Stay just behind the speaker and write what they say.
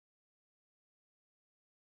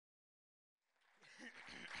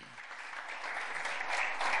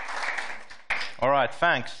All right,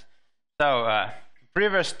 thanks. So,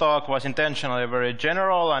 previous talk was intentionally very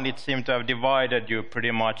general, and it seemed to have divided you pretty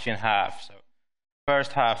much in half. So,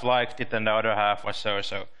 first half liked it, and the other half was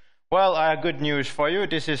so-so. Well, I have good news for you.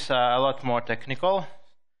 This is a lot more technical,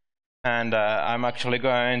 and I'm actually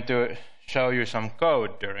going to show you some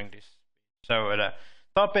code during this. So, the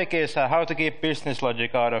topic is how to keep business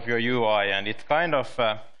logic out of your UI, and it kind of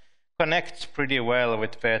connects pretty well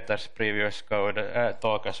with Peter's previous code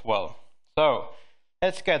talk as well. So,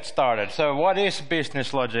 let's get started. So, what is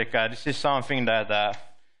business logic? This is something that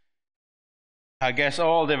I guess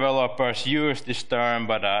all developers use this term,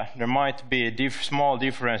 but there might be small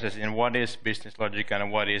differences in what is business logic and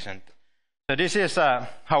what isn't. So, this is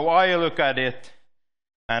how I look at it,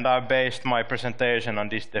 and I based my presentation on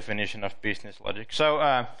this definition of business logic.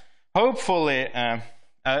 So, hopefully,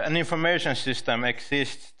 an information system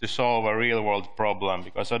exists to solve a real-world problem,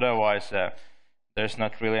 because otherwise there's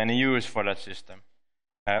not really any use for that system.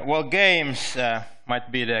 Well, games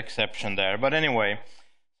might be the exception there, but anyway,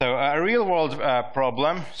 so a real-world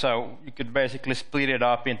problem, so you could basically split it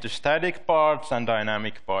up into static parts and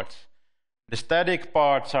dynamic parts. The static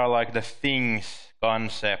parts are like the things,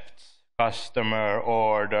 concepts, customer,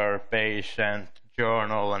 order, patient,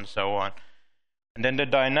 journal, and so on. And then the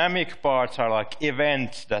dynamic parts are like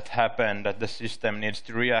events that happen that the system needs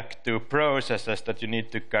to react to, processes that you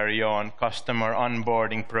need to carry on, customer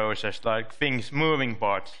onboarding process, like things, moving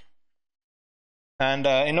parts. And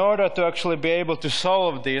in order to actually be able to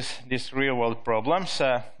solve these real-world problems,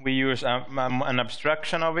 we use an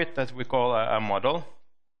abstraction of it that we call a model.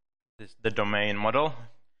 This is the domain model,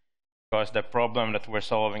 because the problem that we're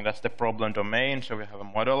solving, that's the problem domain, so we have a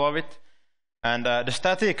model of it. And the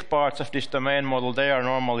static parts of this domain model, they are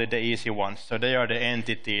normally the easy ones. So they are the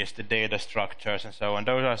entities, the data structures, and so on.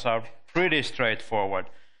 Those are pretty straightforward.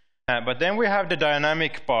 But then we have the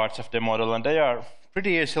dynamic parts of the model, and they are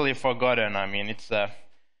pretty easily forgotten. I mean, it's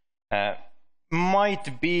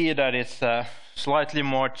might be that it's slightly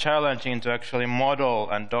more challenging to actually model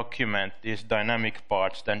and document these dynamic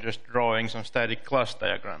parts than just drawing some static class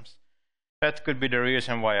diagrams. That could be the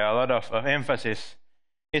reason why a lot of emphasis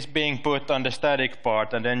is being put on the static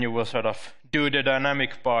part, and then you will sort of do the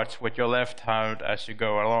dynamic parts with your left hand as you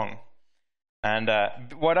go along. And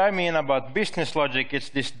what I mean about business logic is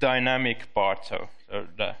this dynamic part, so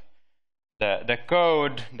the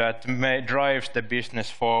code that drives the business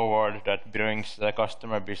forward, that brings the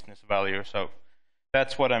customer business value. So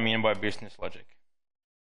that's what I mean by business logic.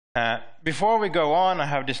 Before we go on, I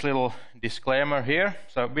have this little disclaimer here.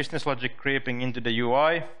 So business logic creeping into the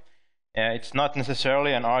UI. It's not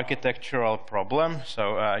necessarily an architectural problem,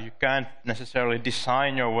 so you can't necessarily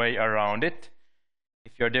design your way around it.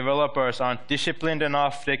 If your developers aren't disciplined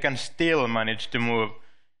enough, they can still manage to move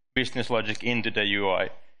business logic into the UI.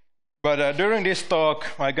 But during this talk,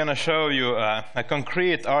 I'm going to show you a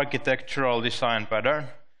concrete architectural design pattern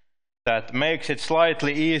that makes it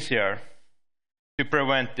slightly easier to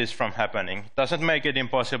prevent this from happening. It doesn't make it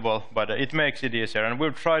impossible, but it makes it easier. And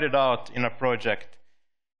we've tried it out in a project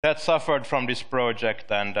that suffered from this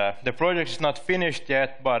project, and the project is not finished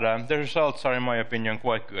yet, but the results are, in my opinion,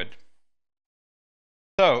 quite good.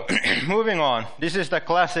 So, moving on, this is the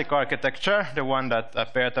classic architecture, the one that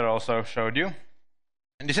Peter also showed you.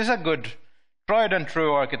 And this is a good, tried and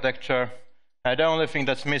true architecture. The only thing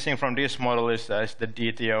that's missing from this model is the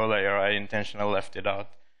DTO layer. I intentionally left it out.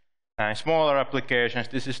 Smaller applications,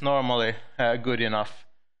 this is normally good enough.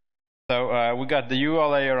 So, we got the UI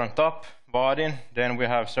layer on top, Vaadin, then we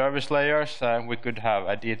have service layers. We could have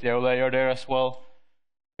a DTO layer there as well.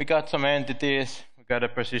 We got some entities, we got a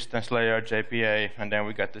persistence layer, JPA, and then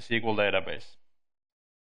we got the SQL database.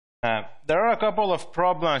 There are a couple of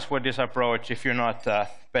problems with this approach if you're not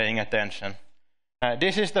paying attention.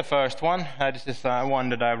 This is the first one. This is one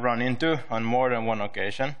that I've run into on more than one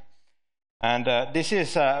occasion. And this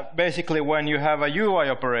is basically when you have a UI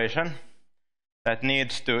operation that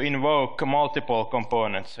needs to invoke multiple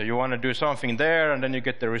components. So you want to do something there, and then you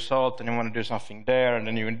get the result, and you want to do something there, and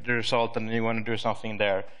then you get the result, and then you want to do something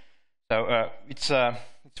there. So it's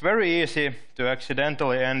very easy to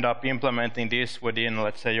accidentally end up implementing this within,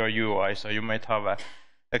 let's say, your UI. So you might have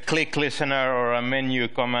a click listener or a menu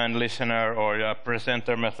command listener or a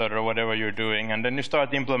presenter method or whatever you're doing, and then you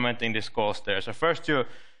start implementing these calls there. So first you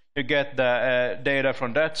get the data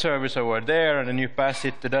from that service over there, and then you pass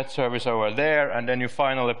it to that service over there, and then you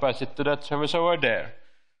finally pass it to that service over there.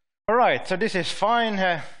 All right, so this is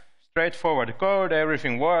fine, straightforward code,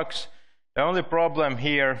 everything works. The only problem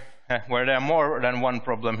here, where there are more than one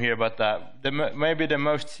problem here, but maybe the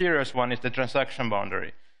most serious one is the transaction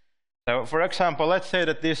boundary. So for example, let's say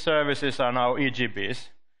that these services are now EGBs.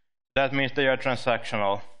 That means they are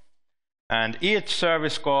transactional. And each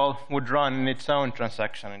service call would run in its own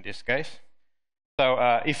transaction in this case.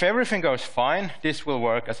 So if everything goes fine, this will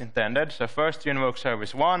work as intended. So first you invoke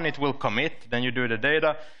service 1, it will commit, then you do the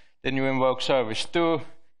data, then you invoke service 2, it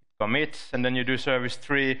commits, and then you do service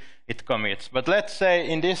 3, it commits. But let's say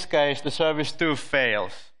in this case the service 2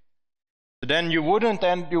 fails. So then you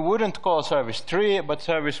wouldn't call service 3, but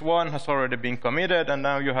service 1 has already been committed, and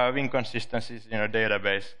now you have inconsistencies in your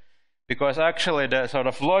database. Because actually the sort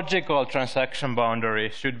of logical transaction boundary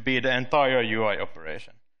should be the entire UI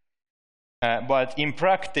operation. But in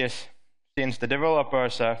practice, since the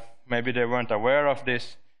developers, maybe they weren't aware of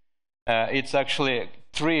this, it's actually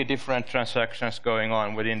 3 different transactions going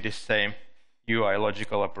on within this same UI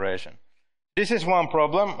logical operation. This is one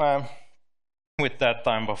problem with that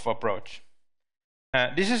type of approach.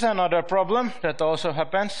 This is another problem that also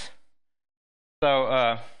happens.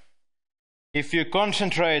 So if you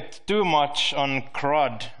concentrate too much on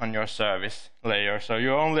CRUD on your service layer, so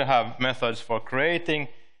you only have methods for creating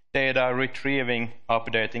data, retrieving,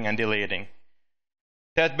 updating, and deleting.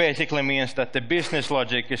 That basically means that the business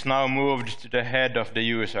logic is now moved to the head of the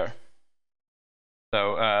user.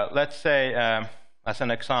 So let's say, as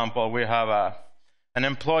an example, we have an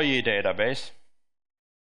employee database,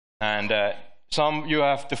 and you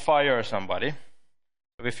have to fire somebody.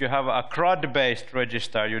 If you have a CRUD-based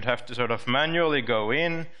register, you'd have to sort of manually go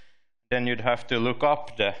in, then you'd have to look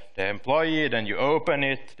up the employee, then you open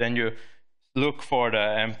it, then you look for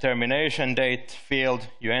the termination date field,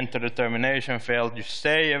 you enter the termination field, you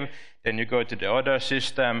save, then you go to the other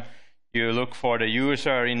system, you look for the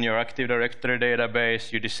user in your Active Directory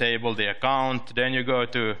database, you disable the account, then you go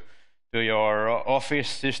to your office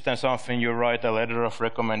system, something, you write a letter of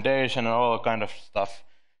recommendation and all kind of stuff.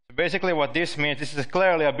 Basically what this means, this is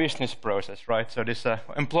clearly a business process, right? So this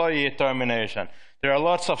employee termination. There are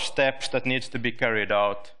lots of steps that needs to be carried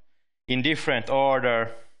out in different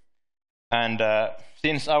order. And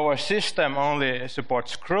since our system only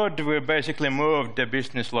supports CRUD, we basically moved the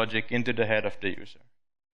business logic into the head of the user.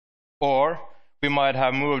 Or we might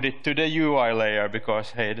have moved it to the UI layer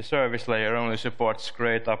because, hey, the service layer only supports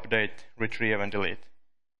create, update, retrieve, and delete.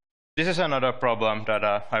 This is another problem that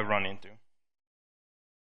I run into.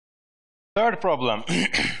 Third problem,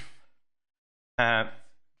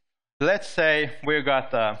 let's say we've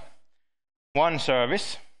got one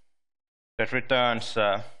service that returns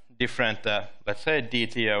different, let's say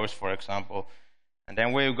DTOs, for example, and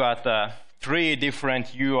then we've got 3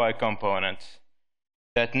 different UI components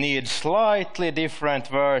that need slightly different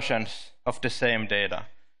versions of the same data.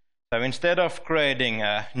 So instead of creating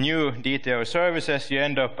new DTO services, you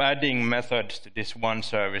end up adding methods to this one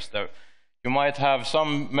service. So you might have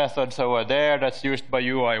some methods over there that's used by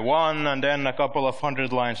UI1, and then a couple of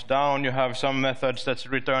 100 lines down, you have some methods that's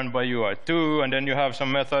returned by UI2, and then you have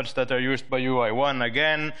some methods that are used by UI1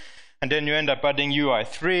 again, and then you end up adding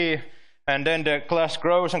UI3, and then the class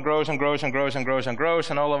grows and grows and grows and grows and grows and grows,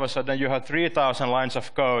 and all of a sudden you have 3,000 lines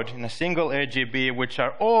of code in a single AGB, which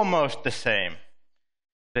are almost the same.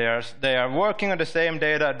 They are working on the same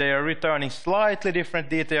data, they are returning slightly different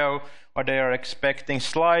DTO, or they are expecting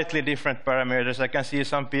slightly different parameters. I can see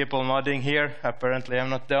some people nodding here. Apparently, I'm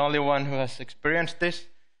not the only one who has experienced this.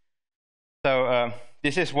 So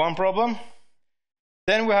this is one problem.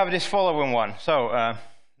 Then we have this following one. So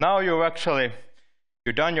now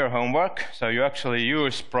you've done your homework. So you actually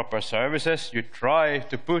use proper services. You try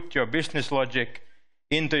to put your business logic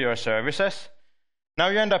into your services. Now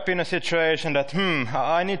you end up in a situation that,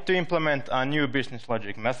 I need to implement a new business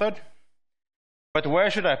logic method. But where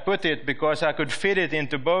should I put it? Because I could fit it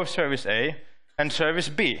into both service A and service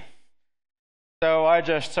B. So I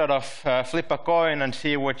just sort of flip a coin and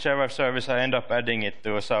see whichever service I end up adding it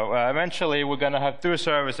to. So eventually we're going to have 2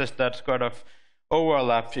 services that sort of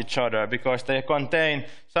overlap each other because they contain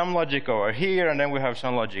some logic over here, and then we have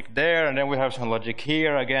some logic there, and then we have some logic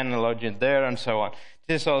here again, and logic there, and so on.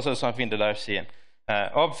 This is also something that I've seen.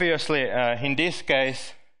 Obviously, in this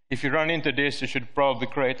case, if you run into this, you should probably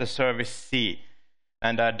create a service C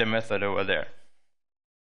and add the method over there.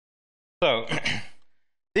 So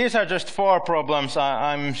these are just 4 problems.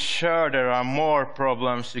 I'm sure there are more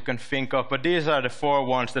problems you can think of, but these are the 4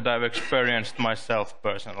 ones that I've experienced myself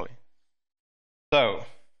personally. So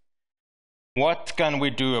what can we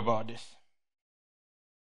do about this?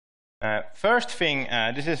 First thing,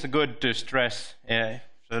 this is good to stress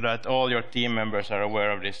so that all your team members are aware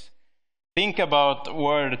of this. Think about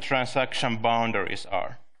where the transaction boundaries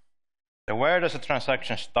are. So where does a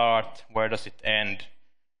transaction start, where does it end,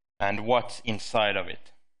 and what's inside of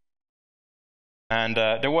it? And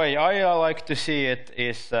the way I like to see it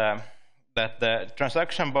is that the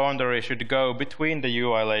transaction boundary should go between the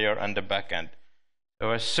UI layer and the backend.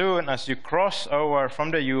 So as soon as you cross over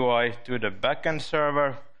from the UI to the backend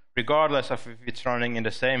server, regardless of if it's running in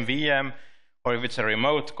the same VM or if it's a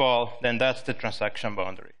remote call, then that's the transaction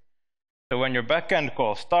boundary. So when your backend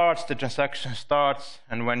call starts, the transaction starts,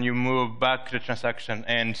 and when you move back, the transaction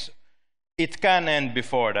ends. It can end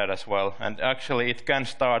before that as well, and actually it can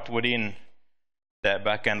start within the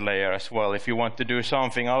backend layer as well. If you want to do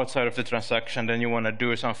something outside of the transaction, then you want to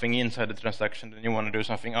do something inside the transaction, then you want to do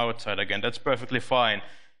something outside again. That's perfectly fine.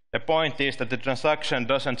 The point is that the transaction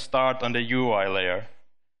doesn't start on the UI layer.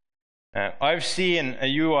 I've seen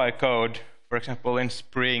a UI code, for example, in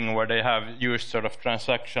Spring, where they have used sort of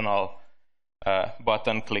transactional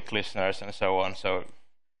button click listeners and so on. So,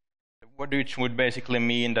 which would basically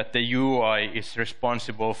mean that the UI is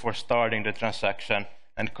responsible for starting the transaction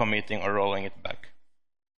and committing or rolling it back.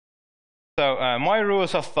 So my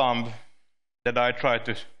rules of thumb that I try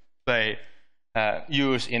to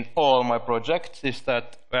use in all my projects is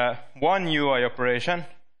that one UI operation,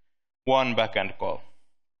 one backend call.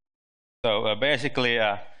 So basically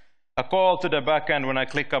a call to the backend when I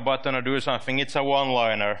click a button or do something, it's a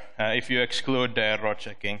one-liner if you exclude the error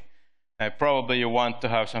checking. Probably you want to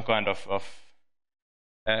have some kind of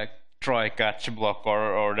try-catch block,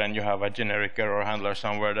 or then you have a generic error handler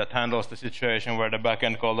somewhere that handles the situation where the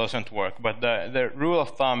backend call doesn't work. But the rule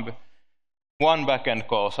of thumb, one backend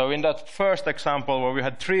call. So in that first example where we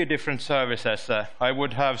had 3 different services, I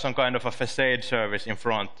would have some kind of a facade service in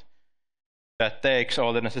front that takes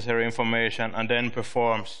all the necessary information and then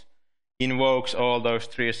invokes all those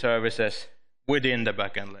 3 services within the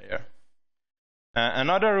backend layer.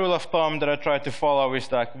 Another rule of thumb that I try to follow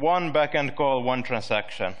is like one backend call, one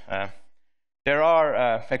transaction. There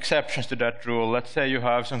are exceptions to that rule. Let's say you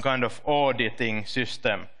have some kind of auditing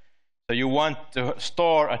system. So you want to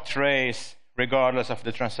store a trace regardless of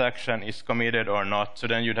the transaction is committed or not. So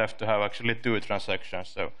then you'd have to have actually 2 transactions.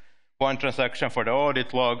 So one transaction for the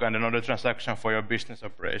audit log and another transaction for your business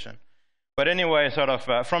operation. But anyway, sort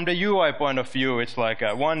of from the UI point of view, it's like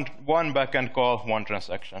one backend call, one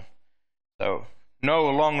transaction. So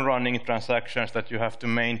no long-running transactions that you have to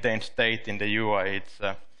maintain state in the UI.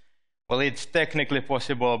 It's technically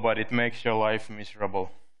possible, but it makes your life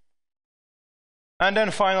miserable. And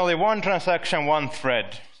then finally, one transaction, one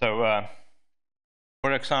thread. So,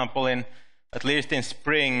 for example, at least in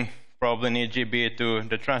Spring, probably in EGB2,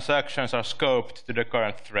 the transactions are scoped to the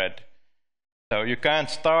current thread. So you can't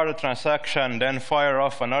start a transaction, then fire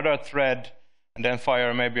off another thread, and then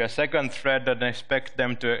fire maybe a second thread and expect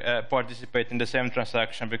them to participate in the same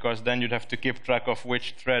transaction, because then you'd have to keep track of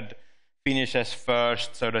which thread finishes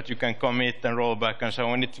first so that you can commit and roll back and so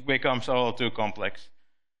on. It becomes all too complex.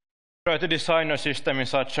 Try to design your system in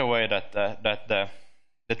such a way that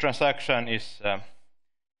the transaction is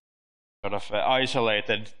sort of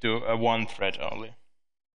isolated to one thread only.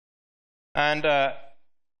 And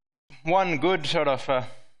one good sort of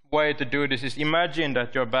way to do this is imagine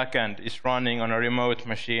that your backend is running on a remote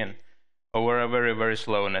machine over a very, very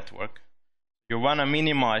slow network. You want to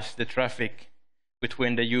minimize the traffic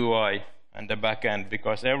between the UI and the backend,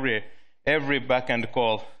 because every backend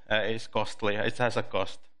call is costly. It has a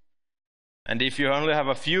cost. And if you only have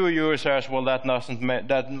a few users, well, that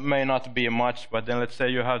may not be much. But then let's say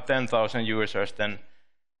you have 10,000 users, then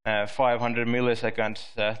 500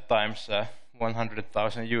 milliseconds times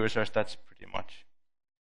 100,000 users, that's pretty much.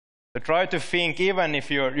 So try to think, even if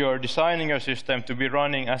you're designing your system to be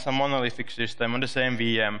running as a monolithic system on the same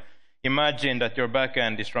VM, imagine that your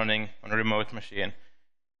backend is running on a remote machine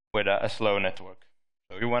with a slow network.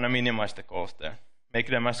 So you want to minimize the calls there. Make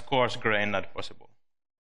them as coarse-grained as possible.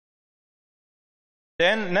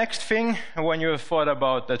 Then next thing, when you've thought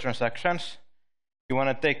about the transactions, you want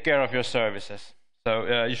to take care of your services.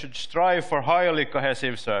 So you should strive for highly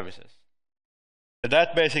cohesive services. So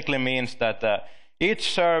that basically means that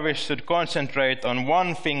each service should concentrate on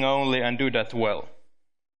one thing only and do that well.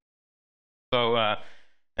 So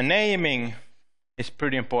naming is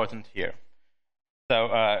pretty important here.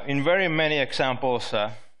 So in very many examples,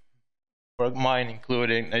 for mine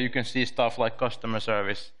including, you can see stuff like customer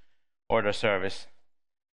service, order service.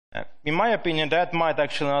 In my opinion, that might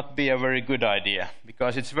actually not be a very good idea,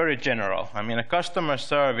 because it's very general. I mean, a customer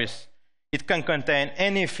service, it can contain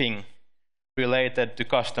anything related to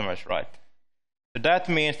customers, right? So that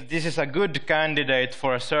means that this is a good candidate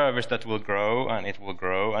for a service that will grow, and it will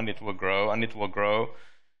grow, and it will grow, and it will grow.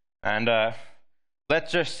 And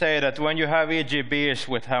let's just say that when you have EGBs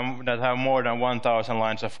that have more than 1,000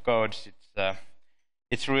 lines of code,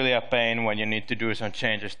 it's really a pain when you need to do some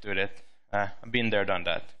changes to it. I've been there, done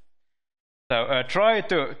that. So try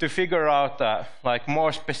to figure out like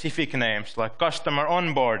more specific names, like customer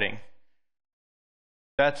onboarding.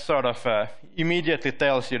 That sort of immediately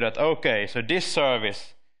tells you that, okay, so this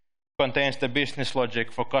service contains the business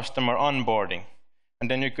logic for customer onboarding.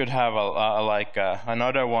 And then you could have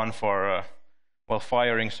another one for well,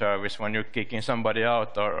 firing service when you're kicking somebody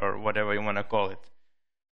out, or whatever you want to call it.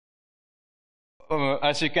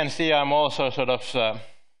 As you can see, I'm also sort of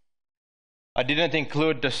I didn't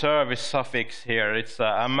include the service suffix here. It's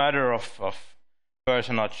a matter of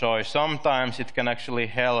personal choice. Sometimes it can actually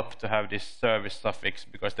help to have this service suffix,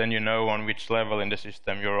 because then you know on which level in the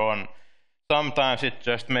system you're on. Sometimes it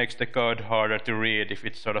just makes the code harder to read if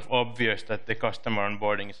it's sort of obvious that the customer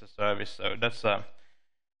onboarding is a service. So that's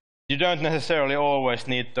you don't necessarily always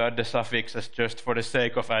need to add the suffixes just for the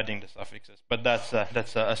sake of adding the suffixes, but that's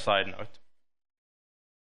a side note.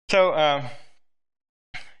 So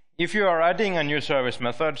if you are adding a new service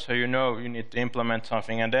method, so you know you need to implement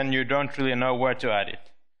something, and then you don't really know where to add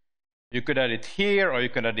it. You could add it here, or you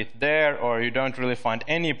could add it there, or you don't really find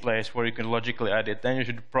any place where you can logically add it, then you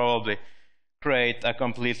should probably create a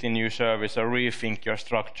completely new service or rethink your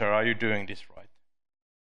structure. Are you doing this right?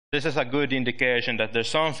 This is a good indication that there's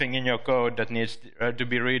something in your code that needs to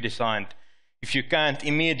be redesigned. If you can't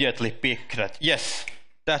immediately pick that, yes,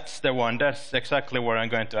 that's the one, that's exactly where I'm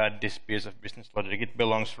going to add this piece of business logic. It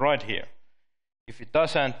belongs right here. If it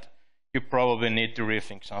doesn't, you probably need to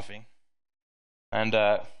rethink something. And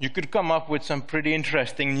you could come up with some pretty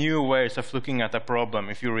interesting new ways of looking at a problem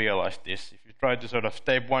if you realize this. If you try to sort of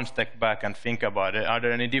take one step back and think about it, are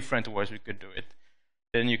there any different ways we could do it?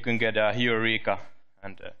 Then you can get a eureka,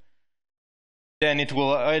 and then it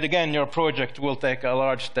will, again, your project will take a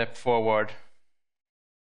large step forward.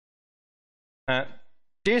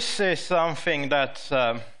 This is something that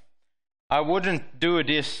I wouldn't do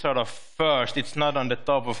this sort of first. It's not on the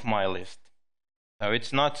top of my list. So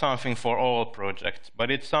it's not something for all projects,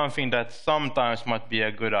 but it's something that sometimes might be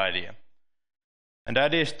a good idea. And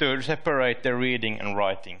that is to separate the reading and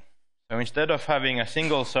writing. So instead of having a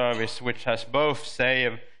single service which has both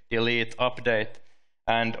save, delete, update,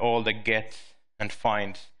 and all the gets and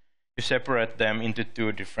finds, you separate them into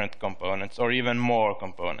two different components, or even more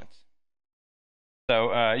components.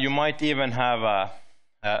 So you might even have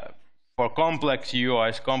for complex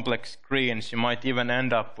UIs, complex screens, you might even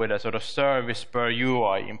end up with a sort of service per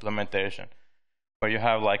UI implementation, where you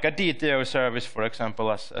have like a DTO service, for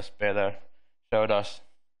example, as Peter showed us,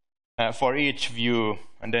 for each view,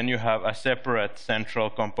 and then you have a separate central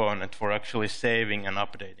component for actually saving and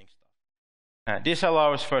updating stuff. This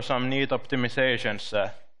allows for some neat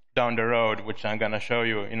optimizations down the road, which I'm going to show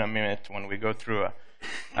you in a minute when we go through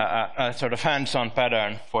a sort of hands-on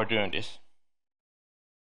pattern for doing this.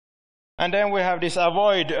 And then we have this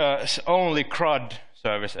avoid only CRUD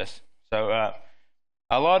services. So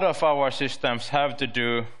a lot of our systems have to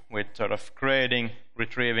do with sort of creating,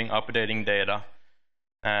 retrieving, updating data.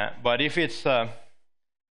 But if it's a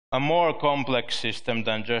more complex system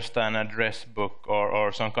than just an address book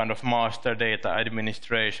or some kind of master data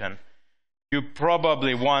administration, you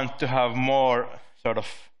probably want to have more sort of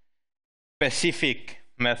specific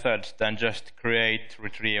methods than just create,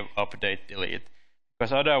 retrieve, update, delete.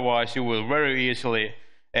 Because otherwise you will very easily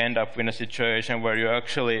end up in a situation where you're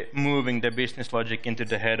actually moving the business logic into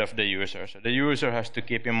the head of the user. So the user has to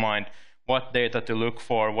keep in mind what data to look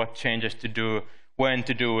for, what changes to do, when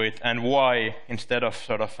to do it, and why, instead of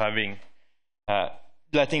sort of having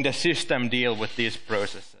letting the system deal with these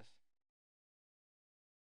processes.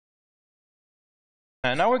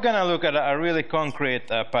 And now we're going to look at a really concrete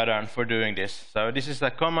pattern for doing this. So this is a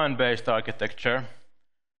command-based architecture.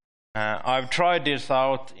 I've tried this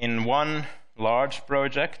out in one large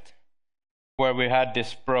project where we had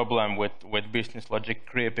this problem with business logic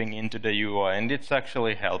creeping into the UI, and it's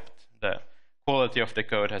actually helped. The quality of the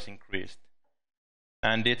code has increased.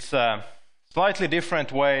 And it's a slightly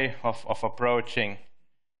different way of approaching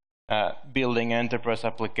building enterprise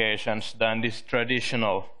applications than this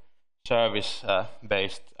traditional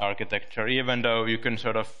service-based architecture, even though you can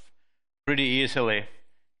sort of pretty easily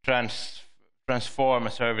transform a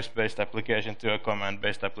service-based application to a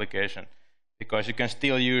command-based application, because you can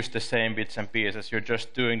still use the same bits and pieces. You're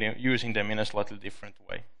just using them in a slightly different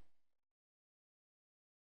way.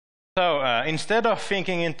 So instead of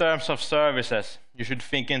thinking in terms of services, you should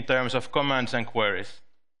think in terms of commands and queries.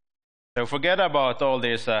 So forget about all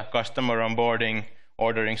these customer onboarding,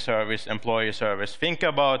 ordering service, employee service. Think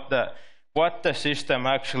about what the system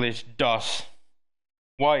actually does.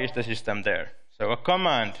 Why is the system there? So a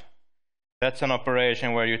command, that's an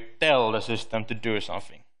operation where you tell the system to do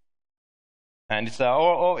something. And it's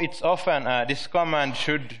often, this command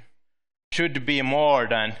should should be more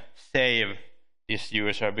than save this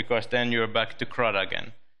user, because then you're back to CRUD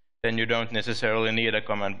again. Then you don't necessarily need a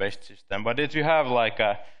command-based system. But if you have like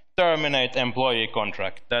a terminate employee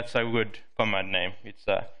contract, that's a good command name. It's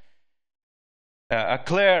a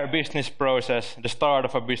clear business process. The start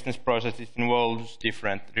of a business process, it involves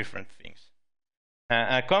different things.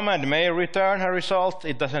 A command may return a result.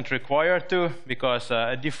 It doesn't require to, because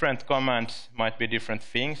different commands might be different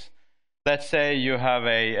things. Let's say you have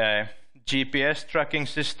a GPS tracking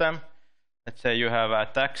system. Let's say you have a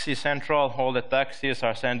taxi central. All the taxis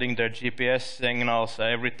are sending their GPS signals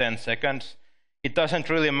every 10 seconds. It doesn't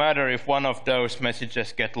really matter if one of those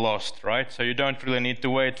messages get lost, right? So you don't really need to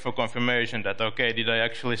wait for confirmation that, okay, did I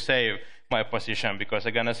actually save my position, because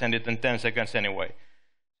I'm gonna send it in 10 seconds anyway.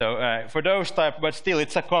 So for those type, but still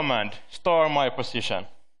it's a command, store my position.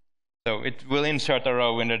 So it will insert a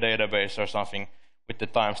row in the database or something with the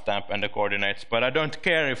timestamp and the coordinates, but I don't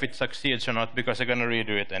care if it succeeds or not, because I'm gonna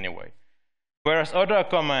redo it anyway. Whereas other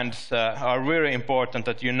commands are very important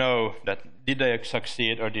that you know that did they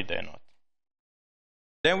succeed or did they not.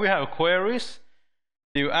 Then we have queries.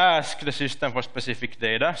 You ask the system for specific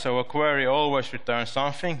data, so a query always returns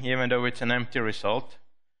something, even though it's an empty result.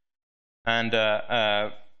 And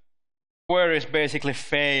queries basically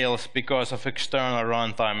fails because of external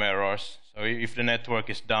runtime errors. So if the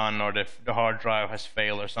network is done or the hard drive has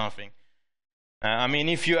failed or something. I mean,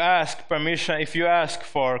 if you ask permission, if you ask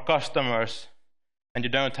for customers and you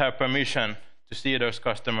don't have permission to see those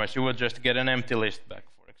customers, you will just get an empty list back,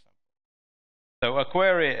 for example. So a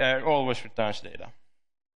query always returns data.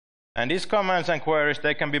 And these commands and queries,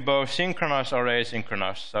 they can be both synchronous or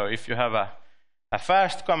asynchronous. So if you have a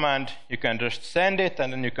fast command, you can just send it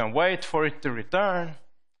and then you can wait for it to return.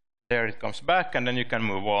 There it comes back and then you can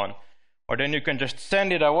move on. Or then you can just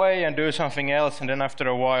send it away and do something else, and then after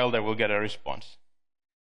a while they will get a response.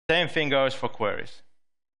 Same thing goes for queries.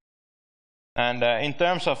 And in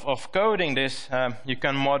terms of coding this, you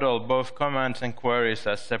can model both commands and queries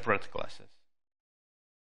as separate classes.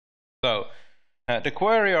 So the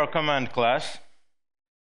query or command class,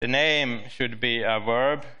 the name should be a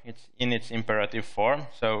verb. It's in its imperative form.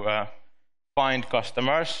 So find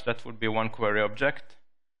customers, that would be one query object.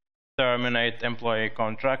 Terminate employee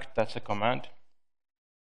contract, that's a command.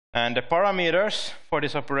 And the parameters for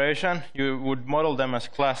this operation, you would model them as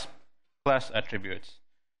class attributes.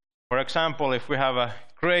 For example, if we have a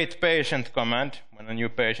create patient command, when a new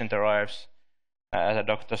patient arrives at a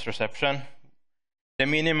doctor's reception, the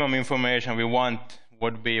minimum information we want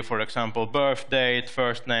would be, for example, birth date,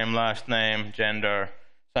 first name, last name, gender,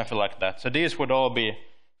 something like that. So these would all be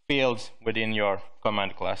fields within your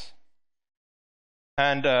command class.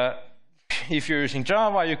 And if you're using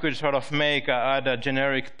Java, you could sort of add a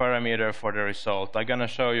generic parameter for the result. I'm gonna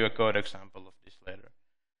show you a code example of this later.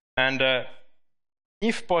 And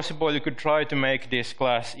if possible, you could try to make this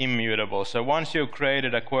class immutable. So once you've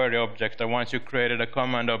created a query object or once you created a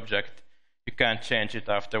command object, you can't change it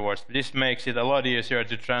afterwards. This makes it a lot easier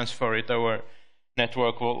to transfer it over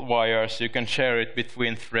network wires. You can share it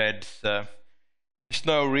between threads. There's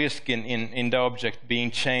no risk in the object being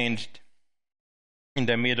changed in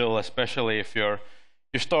the middle, especially if you're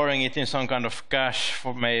storing it in some kind of cache,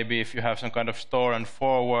 for maybe if you have some kind of store and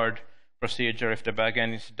forward procedure if the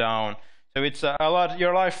backend is down. So it's a lot.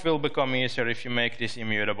 Your life will become easier if you make this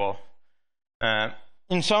immutable.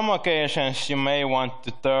 In some occasions, you may want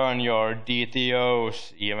to turn your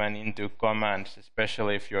DTOs even into commands,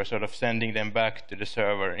 especially if you're sort of sending them back to the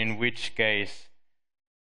server, in which case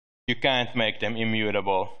you can't make them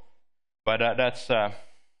immutable. But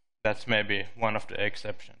that's maybe one of the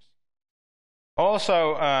exceptions.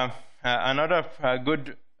 Also, another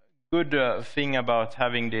good thing about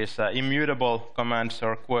having these immutable commands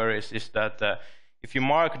or queries is that if you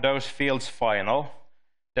mark those fields final,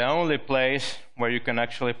 the only place where you can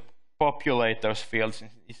actually populate those fields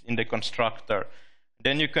is in the constructor.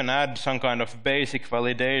 Then you can add some kind of basic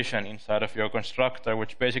validation inside of your constructor,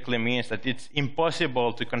 which basically means that it's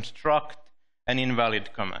impossible to construct an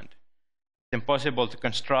invalid command. It's impossible to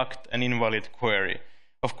construct an invalid query.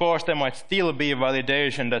 Of course, there might still be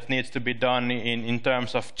validation that needs to be done in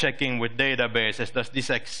terms of checking with databases, does this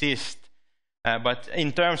exist? But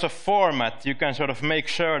in terms of format, you can sort of make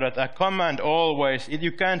sure that a command always,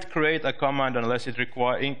 you can't create a command unless it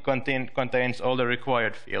contains all the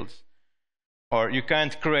required fields. Or you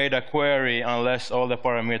can't create a query unless all the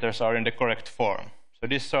parameters are in the correct form. So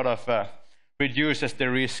this sort of reduces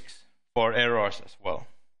the risks for errors as well.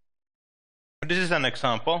 This is an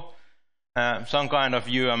example, some kind of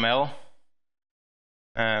UML.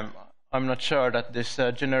 I'm not sure that this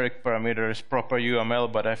generic parameter is proper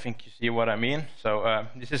UML, but I think you see what I mean. So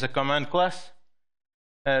this is a command class.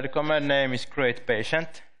 The command name is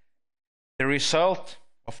createPatient. The result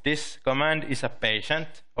of this command is a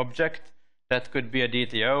patient object. That could be a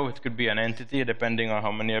DTO, it could be an entity, depending on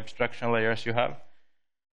how many abstraction layers you have.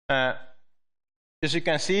 As you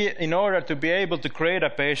can see, in order to be able to create a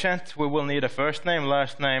patient, we will need a first name,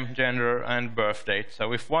 last name, gender, and birth date.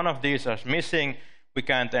 So if one of these is missing, we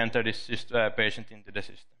can't enter this patient into the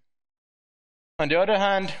system. On the other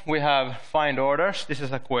hand, we have find orders. This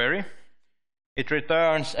is a query. It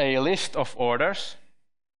returns a list of orders.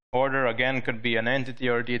 Order, again, could be an entity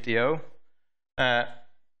or DTO.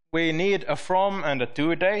 We need a from and a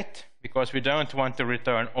to date, because we don't want to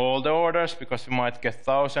return all the orders, because we might get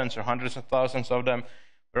thousands or hundreds of thousands of them.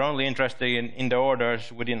 We're only interested in the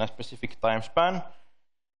orders within a specific time span.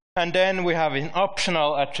 And then we have an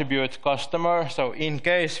optional attribute customer. So in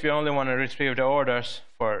case we only want to retrieve the orders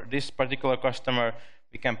for this particular customer,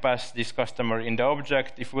 we can pass this customer in the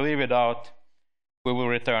object. If we leave it out, we will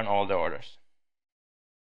return all the orders.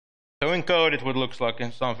 So in code, it would look like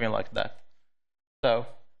something like that. So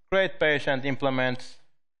createPatient implements.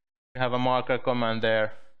 We have a marker command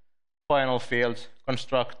there. Final fields,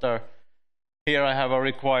 constructor. Here I have a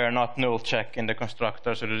require not null check in the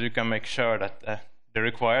constructor so that you can make sure that the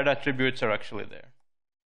required attributes are actually there.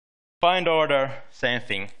 Find order, same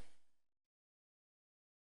thing.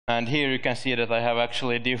 And here you can see that I have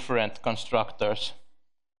actually different constructors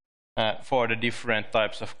for the different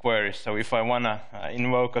types of queries. So if I want to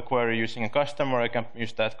invoke a query using a customer, I can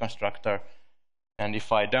use that constructor. And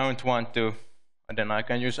if I don't want to, then I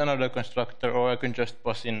can use another constructor, or I can just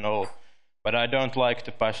pass in null. But I don't like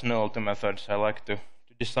to pass null to methods. I like to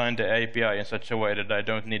design the API in such a way that I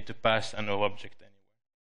don't need to pass a null object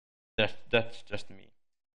anywhere. That's just me.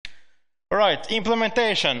 All right,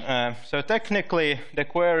 implementation. So technically, the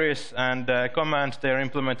queries and commands, they are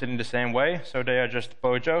implemented in the same way. So they are just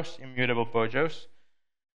POJOs, immutable POJOs.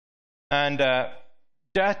 And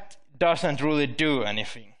that doesn't really do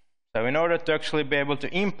anything. So in order to actually be able to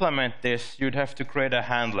implement this, you'd have to create a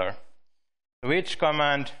handler. So each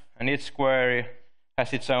command and each query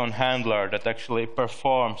has its own handler that actually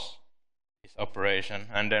performs this operation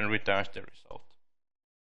and then returns the result.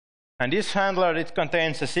 And this handler, it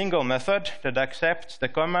contains a single method that accepts the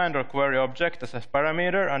command or query object as a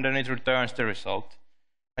parameter, and then it returns the result.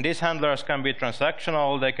 And these handlers can be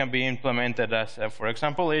transactional. They can be implemented as, for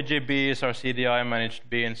example, EGBs or CDI managed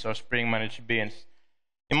beans or Spring managed beans.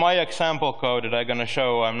 In my example code that I'm going to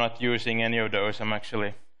show, I'm not using any of those. I'm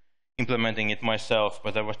actually implementing it myself,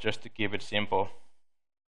 but that was just to keep it simple.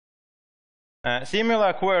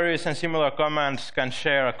 Similar queries and similar commands can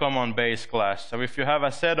share a common base class. So if you have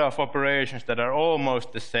a set of operations that are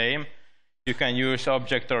almost the same, you can use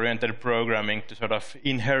object-oriented programming to sort of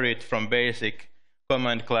inherit from basic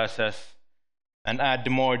command classes and add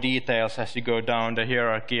more details as you go down the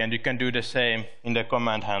hierarchy. And you can do the same in the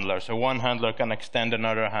command handler. So one handler can extend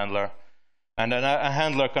another handler. And a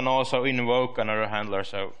handler can also invoke another handler.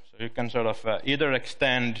 So you can sort of either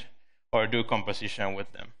extend or do composition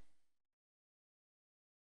with them.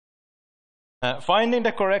 Finding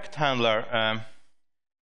the correct handler.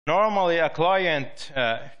 Normally, a client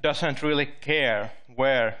doesn't really care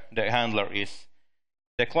where the handler is.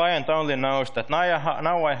 The client only knows that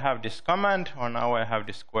now I have this command, or now I have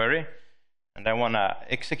this query, and I want to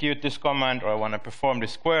execute this command, or I want to perform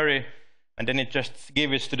this query, and then it just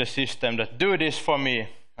gives it to the system that do this for me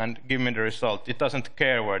and give me the result. It doesn't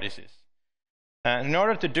care where this is. In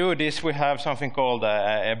order to do this, we have something called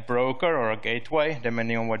a broker or a gateway,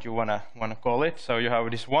 depending on what you want to call it. So you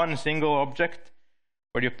have this one single object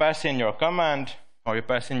where you pass in your command or you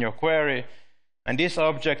pass in your query, and this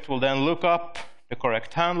object will then look up the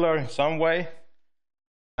correct handler in some way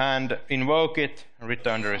and invoke it and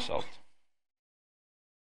return the result.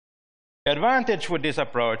 The advantage with this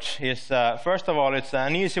approach is, first of all, it's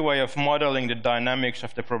an easy way of modeling the dynamics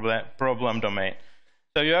of the problem domain.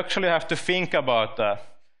 So you actually have to think about,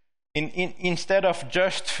 instead of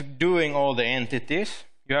just doing all the entities,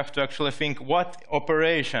 you have to actually think what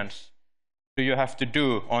operations do you have to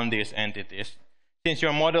do on these entities. Since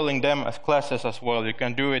you're modeling them as classes as well, you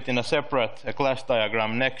can do it in a separate class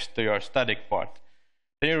diagram next to your static part.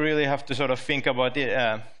 Then you really have to sort of think about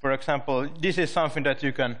it. For example, this is something that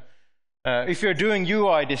you can, if you're doing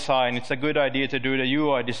UI design, it's a good idea to do the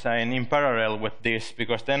UI design in parallel with this,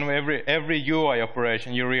 because then every UI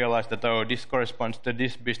operation you realize that, oh, this corresponds to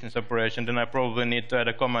this business operation, then I probably need to add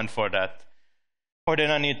a command for that. Or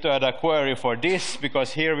then I need to add a query for this,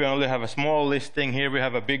 because here we only have a small listing, here we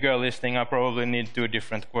have a bigger listing, I probably need two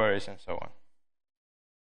different queries and so on.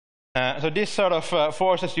 So this sort of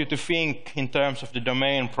forces you to think in terms of the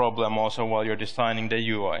domain problem also while you're designing the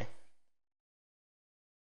UI.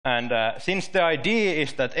 And since the idea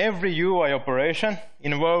is that every UI operation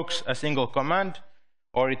invokes a single command,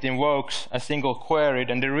 or it invokes a single query,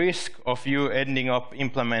 then the risk of you ending up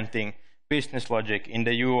implementing business logic in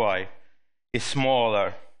the UI is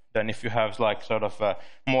smaller than if you have like sort of a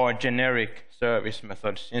more generic service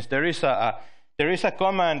method. Since there is a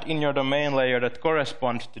command in your domain layer that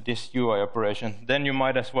corresponds to this UI operation, then you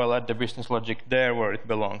might as well add the business logic there where it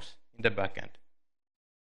belongs, in the backend.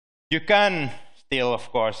 You can still,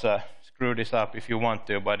 of course, screw this up if you want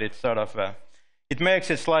to, but it's sort of it makes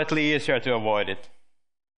it slightly easier to avoid it.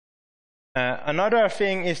 Another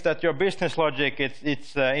thing is that your business logic,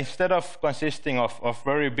 it's instead of consisting of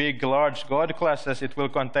very big, large God classes, it will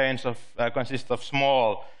consist of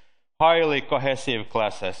small, highly cohesive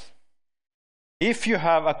classes. If you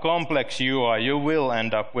have a complex UI, you will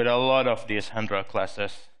end up with a lot of these handler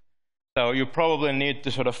classes. So you probably need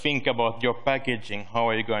to sort of think about your packaging. How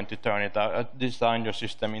are you going to turn it out, design your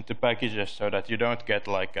system into packages so that you don't get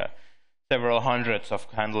like several hundreds of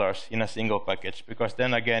handlers in a single package, because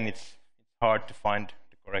then again it's hard to find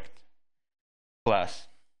the correct class.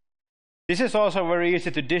 This is also very easy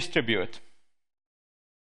to distribute,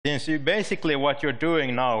 since basically what you're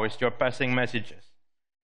doing now is you're passing messages.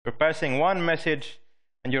 You're passing one message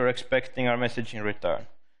and you're expecting a message in return.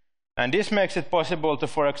 And this makes it possible to,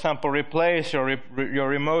 for example, replace your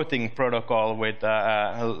remoting protocol with,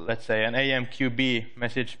 let's say, an AMQP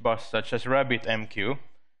message bus such as RabbitMQ,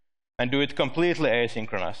 and do it completely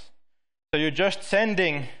asynchronous. So you're just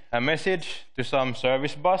sending a message to some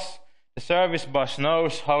service bus. The service bus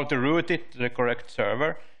knows how to route it to the correct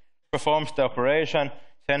server, performs the operation,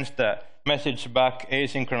 sends the message back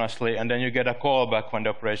asynchronously, and then you get a call back when the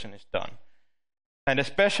operation is done. And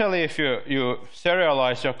especially if you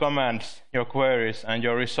serialize your commands, your queries, and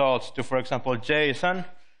your results to, for example, JSON,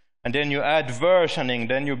 and then you add versioning,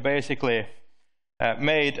 then you basically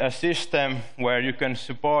made a system where you can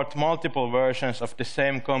support multiple versions of the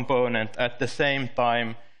same component at the same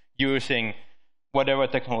time using whatever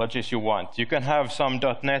technologies you want. You can have some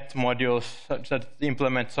 .NET modules that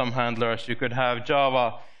implement some handlers. You could have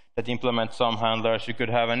Java that implements some handlers. You could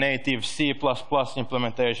have a native C++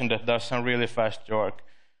 implementation that does some really fast work.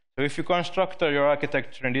 So if you construct your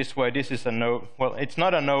architecture in this way, this is well, it's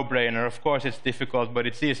not a no-brainer. Of course, it's difficult, but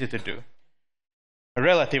it's easy to do.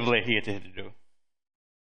 Relatively easy to do.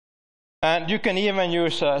 And you can even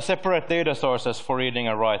use separate data sources for reading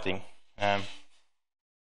and writing.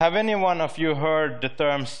 Have any one of you heard the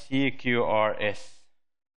term CQRS?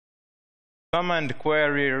 Command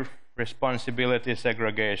Query Responsibility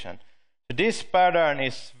Segregation. So this pattern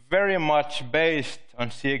is very much based on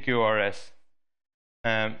CQRS.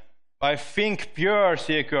 I think pure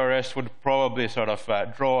CQRS would probably sort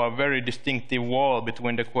of draw a very distinctive wall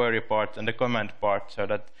between the query part and the command part, so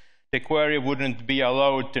that the query wouldn't be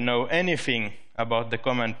allowed to know anything about the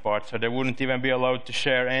command part, so they wouldn't even be allowed to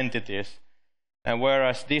share entities. And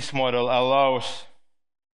whereas this model allows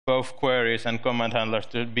both queries and command handlers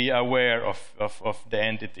to be aware of the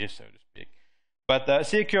entities, so to speak. But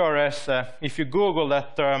CQRS, if you Google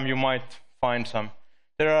that term, you might find some.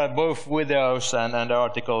 There are both videos and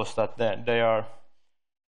articles that they are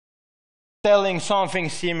telling something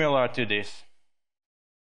similar to this.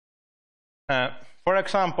 For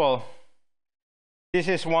example, this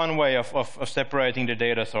is one way of separating the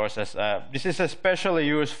data sources. This is especially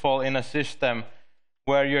useful in a system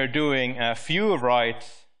where you're doing a few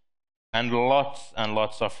writes and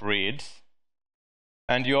lots of reads.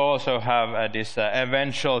 And you also have this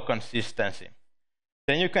eventual consistency.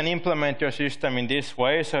 Then you can implement your system in this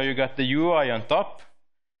way. So you got the UI on top.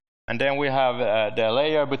 And then we have the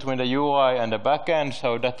layer between the UI and the backend.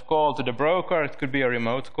 So that call to the broker, it could be a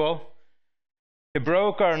remote call. The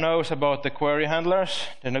broker knows about the query handlers.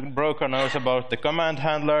 The broker knows about the command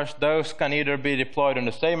handlers. Those can either be deployed on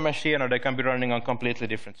the same machine or they can be running on completely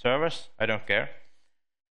different servers. I don't care.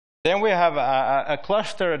 Then we have a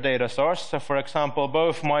cluster data source. So for example,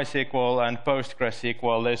 both MySQL and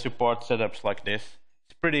PostgreSQL, they support setups like this.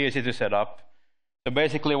 It's pretty easy to set up. So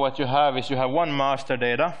basically what you have is you have one master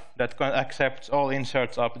data that accepts all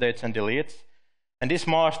inserts, updates, and deletes. And this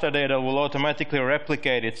master data will automatically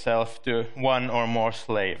replicate itself to one or more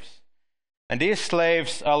slaves. And these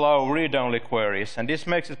slaves allow read-only queries. And this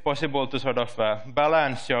makes it possible to sort of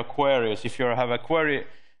balance your queries. If you have a query,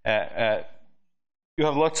 you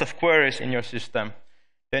have lots of queries in your system,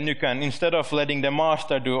 then you can, instead of letting the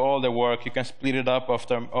master do all the work, you can split it up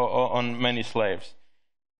on many slaves.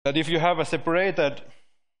 But if you have a separated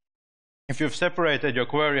if you've separated your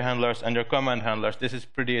query handlers and your command handlers, this is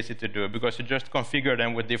pretty easy to do because you just configure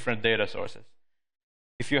them with different data sources.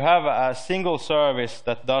 If you have a single service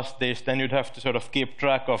that does this, then you'd have to sort of keep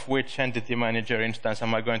track of which entity manager instance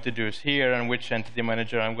am I going to use here, and which entity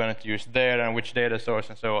manager I'm going to use there, and which data source,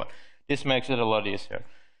 and so on. This makes it a lot easier.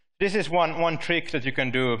 This is one trick that you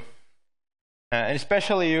can do, and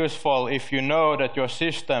especially useful if you know that your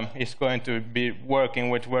system is going to be working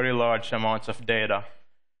with very large amounts of data.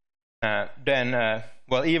 Then,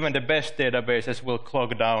 well, even the best databases will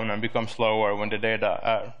clog down and become slower when the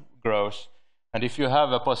data grows. And if you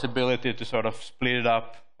have a possibility to sort of split it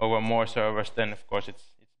up over more servers, then of course it's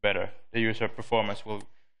better. The user performance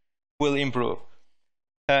will improve.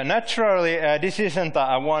 Naturally, this isn't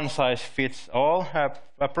a one-size-fits-all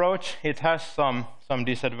approach. It has some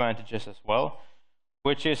disadvantages as well,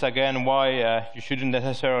 which is again why you shouldn't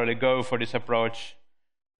necessarily go for this approach.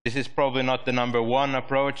 This is probably not the #1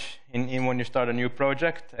 approach in when you start a new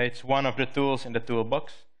project. It's one of the tools in the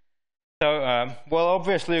toolbox. So, well,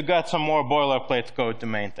 obviously you got some more boilerplate code to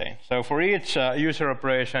maintain. So for each user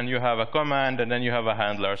operation, you have a command and then you have a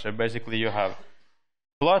handler. So basically you have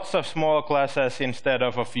lots of small classes instead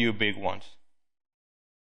of a few big ones.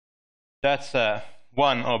 That's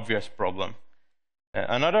one obvious problem.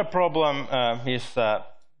 Another problem is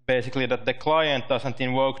basically that the client doesn't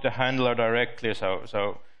invoke the handler directly.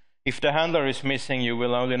 So if the handler is missing, you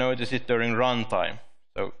will only notice it during runtime.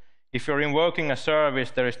 So if you're invoking a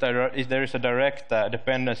service, there is a direct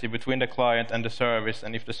dependency between the client and the service.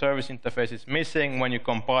 And if the service interface is missing, when you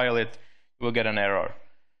compile it, you will get an error.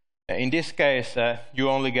 In this case, you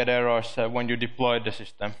only get errors when you deploy the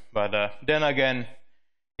system. But then again,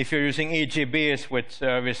 if you're using EGBs with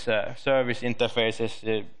service interfaces,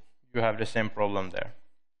 you have the same problem there.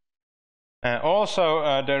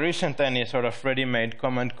 Also, there isn't any sort of ready-made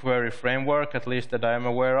command query framework, at least that I'm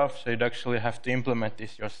aware of, so you'd actually have to implement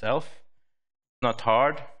this yourself. Not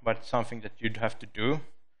hard, but something that you'd have to do.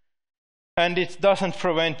 And it doesn't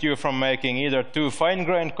prevent you from making either too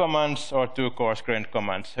fine-grained commands or too coarse-grained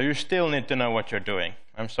commands, so you still need to know what you're doing.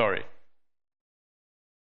 I'm sorry.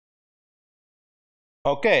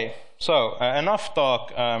 Okay, so enough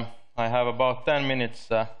talk. I have about 10 minutes,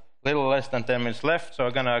 little less than 10 minutes left, so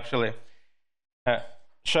I'm going to actually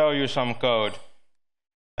show you some code.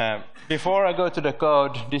 Before I go to the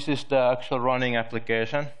code, this is the actual running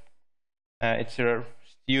application. It's a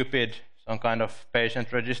stupid, some kind of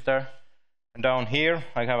patient register. And down here,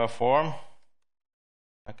 I have a form.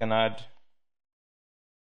 I can add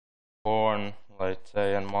born, let's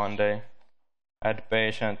say, on Monday. Add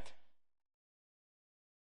patient.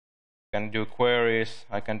 I can do queries.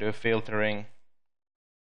 I can do filtering.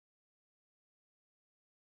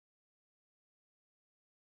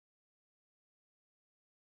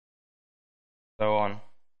 So on.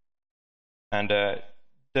 And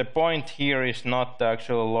the point here is not the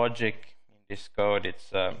actual logic in this code.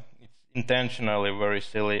 It's intentionally very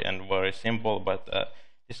silly and very simple, but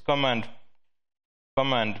this command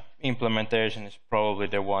implementation is probably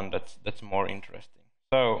the one that's more interesting.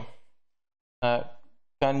 So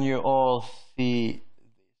can you all see?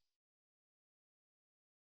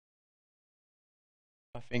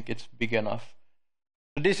 I think it's big enough.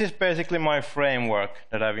 This is basically my framework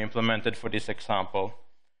that I've implemented for this example.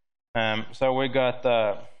 So we got,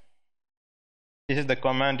 this is the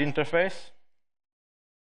command interface.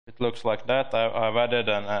 It looks like that. I've added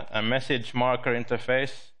a message marker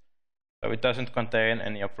interface. So it doesn't contain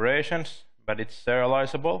any operations, but it's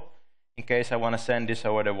serializable in case I want to send this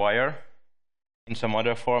over the wire in some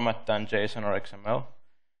other format than JSON or XML.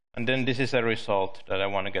 And then this is a result that I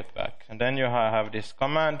want to get back. And then you have this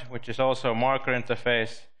command, which is also a marker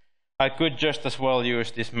interface. I could just as well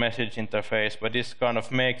use this message interface, but this kind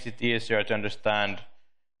of makes it easier to understand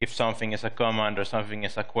if something is a command or something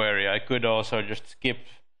is a query. I could also just skip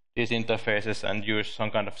these interfaces and use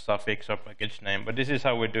some kind of suffix or package name, but this is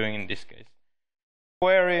how we're doing in this case.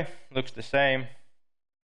 Query looks the same.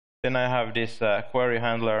 Then I have this query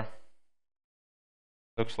handler.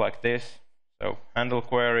 Looks like this. So handle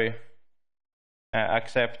query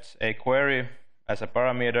accepts a query as a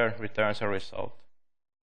parameter, returns a result.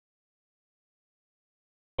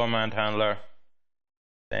 Command handler,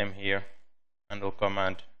 same here, handle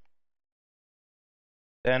command.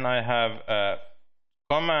 Then I have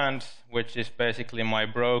commands, which is basically my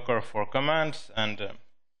broker for commands, and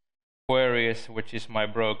queries, which is my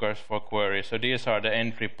brokers for queries. So these are the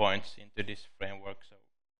entry points into this framework. So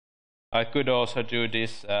I could also do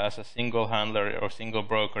this as a single handler or single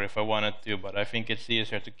broker if I wanted to, but I think it's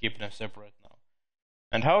easier to keep them separate now.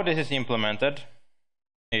 And how this is implemented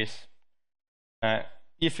is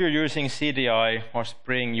if you're using CDI or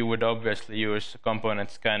Spring, you would obviously use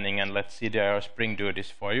component scanning and let CDI or Spring do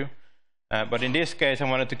this for you. But in this case, I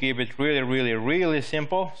wanted to keep it really, really, really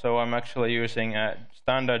simple. So I'm actually using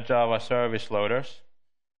standard Java service loaders.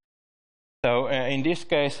 So in this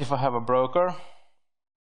case, if I have a broker,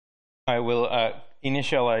 I will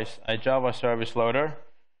initialize a Java service loader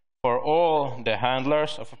for all the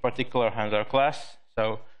handlers of a particular handler class.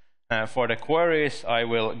 So for the queries, I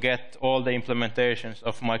will get all the implementations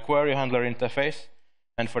of my query handler interface.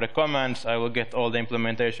 And for the commands, I will get all the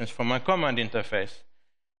implementations from my command interface.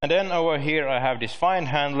 And then over here, I have this find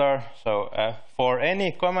handler. So for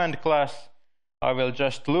any command class, I will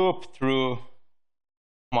just loop through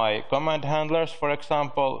my command handlers, for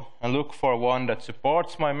example, and look for one that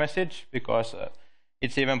supports my message, because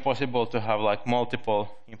it's even possible to have like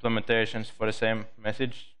multiple implementations for the same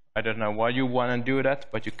message. I don't know why you want to do that,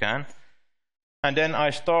 but you can. And then I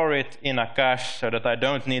store it in a cache so that I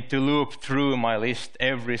don't need to loop through my list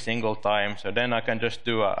every single time. So then I can just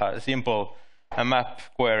do a simple map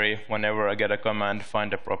query whenever I get a command,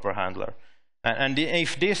 find the proper handler. And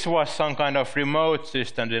if this was some kind of remote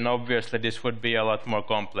system, then obviously this would be a lot more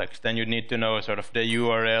complex. Then you need to know sort of the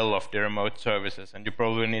URL of the remote services, and you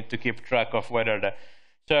probably need to keep track of whether the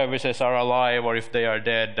services are alive or if they are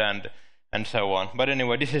dead, and so on. But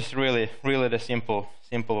anyway, this is really the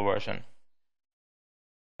simple version.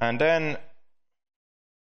 And then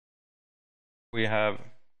we have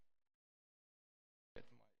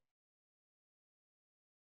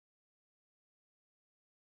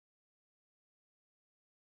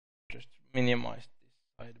just minimize this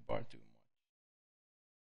sidebar too much.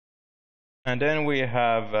 And then we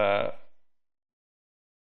have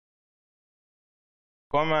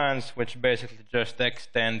commands, which basically just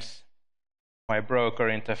extends my broker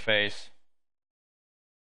interface,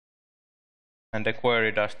 and the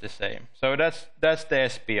query does the same. So that's the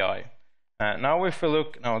SPI. Now if we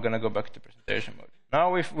look, now we're going to go back to presentation mode.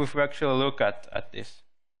 Now if we actually look at this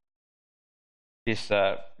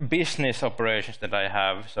business operations that I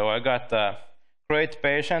have. So I got create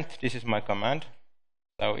patient. This is my command.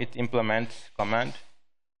 So it implements command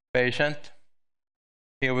patient.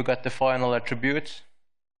 Here we got the final attributes.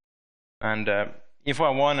 And if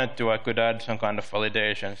I wanted to, I could add some kind of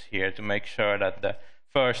validations here to make sure that the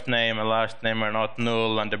first name and last name are not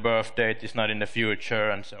null and the birth date is not in the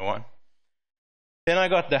future and so on. Then I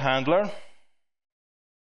got the handler.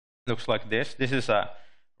 Looks like this. This is a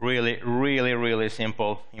really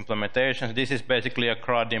simple implementation. This is basically a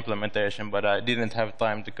CRUD implementation, but I didn't have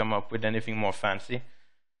time to come up with anything more fancy.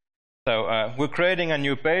 So we're creating a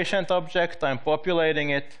new patient object. I'm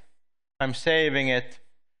populating it. I'm saving it.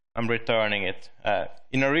 I'm returning it.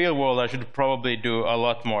 In a real world, I should probably do a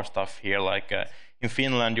lot more stuff here. Like in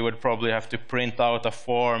Finland, you would probably have to print out a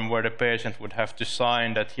form where the patient would have to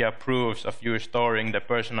sign that he approves of you storing the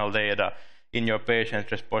personal data in your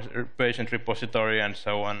patient repository and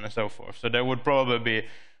so on and so forth. So there would probably be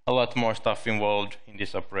a lot more stuff involved in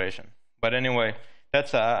this operation. But anyway,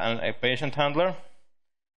 that's a patient handler.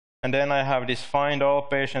 And then I have this find all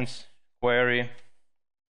patients query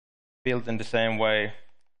built in the same way.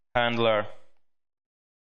 Handler.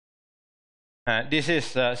 This is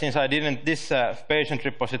since I didn't this patient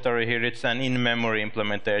repository here, it's an in-memory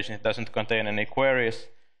implementation. It doesn't contain any queries,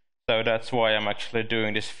 so that's why I'm actually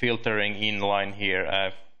doing this filtering inline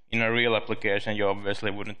here. In a real application, you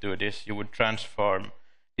obviously wouldn't do this. You would transform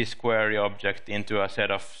this query object into a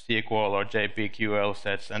set of SQL or JPQL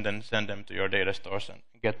sets and then send them to your data stores and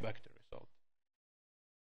get back the result.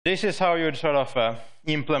 This is how you'd sort of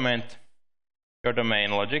implement your domain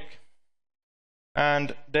logic.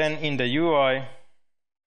 And then in the UI,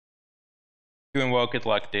 you invoke it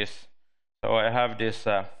like this. So I have this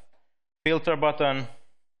filter button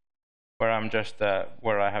where I'm just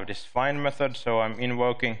where I have this find method. So I'm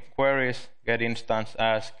invoking queries, get instance,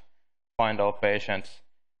 ask, find all patients,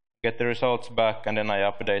 get the results back, and then I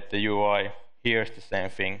update the UI. Here's the same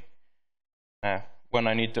thing. When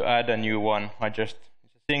I need to add a new one, it's a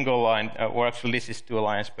single line, or actually this is 2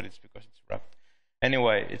 lines, but it's because it's wrapped.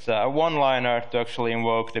 Anyway, it's a one-liner to actually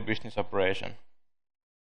invoke the business operation.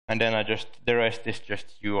 And then the rest is just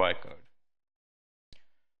UI code.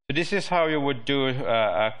 So this is how you would do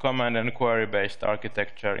a command and query-based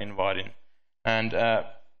architecture in Vaadin. And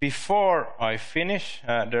before I finish,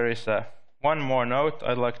 there is one more note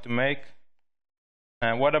I'd like to make.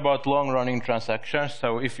 What about long-running transactions?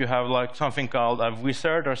 So if you have like something called a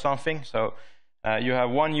wizard or something, so you have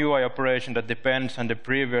one UI operation that depends on the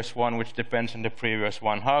previous one, which depends on the previous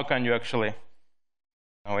one. How can you actually?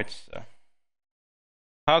 How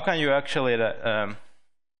can you actually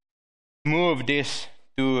move this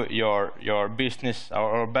to your business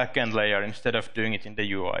or backend layer instead of doing it in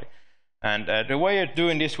the UI. And the way you're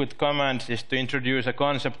doing this with commands is to introduce a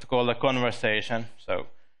concept called a conversation. So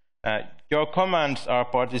your commands are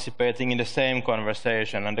participating in the same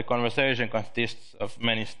conversation, and the conversation consists of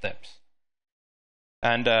many steps.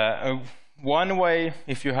 And one way,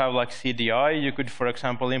 if you have like CDI, you could, for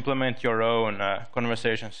example, implement your own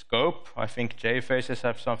conversation scope. I think JFaces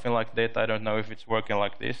have something like that. I don't know if it's working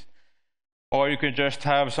like this. Or you could just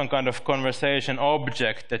have some kind of conversation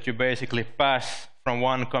object that you basically pass from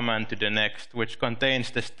one command to the next, which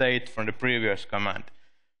contains the state from the previous command.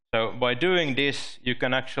 So by doing this, you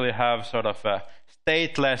can actually have sort of a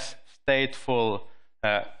stateless, stateful,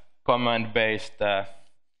 command-based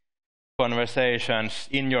conversations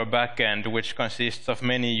in your backend, which consists of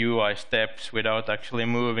many UI steps without actually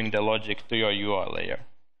moving the logic to your UI layer.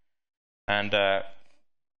 And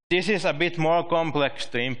this is a bit more complex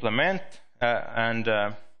to implement, and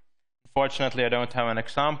unfortunately I don't have an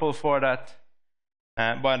example for that.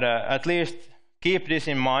 But at least keep this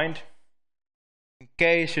in mind in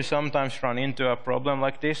case you sometimes run into a problem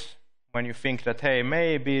like this, when you think that, hey,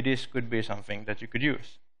 maybe this could be something that you could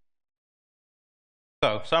use.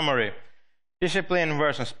 So, summary. Discipline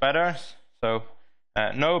versus patterns. So,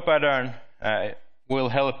 no pattern will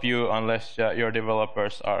help you unless your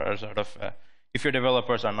developers are sort of, if your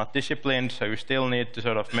developers are not disciplined, so you still need to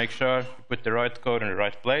sort of make sure you put the right code in the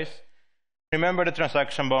right place. Remember the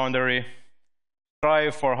transaction boundary.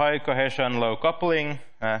 Strive for high cohesion, low coupling.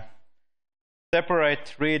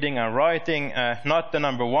 Separate reading and writing. Not the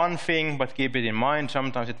 #1 thing, but keep it in mind.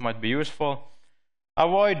 Sometimes it might be useful.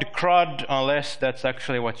 Avoid CRUD unless that's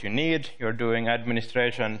actually what you need. You're doing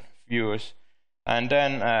administration views. And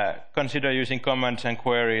then consider using commands and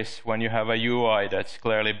queries when you have a UI that's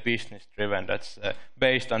clearly business driven, that's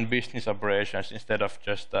based on business operations instead of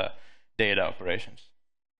just data operations.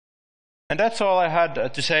 And that's all I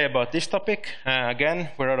had to say about this topic.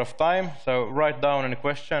 Again, we're out of time, so write down any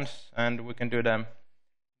questions and we can do them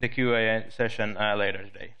in the Q&A session later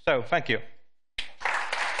today. So thank you.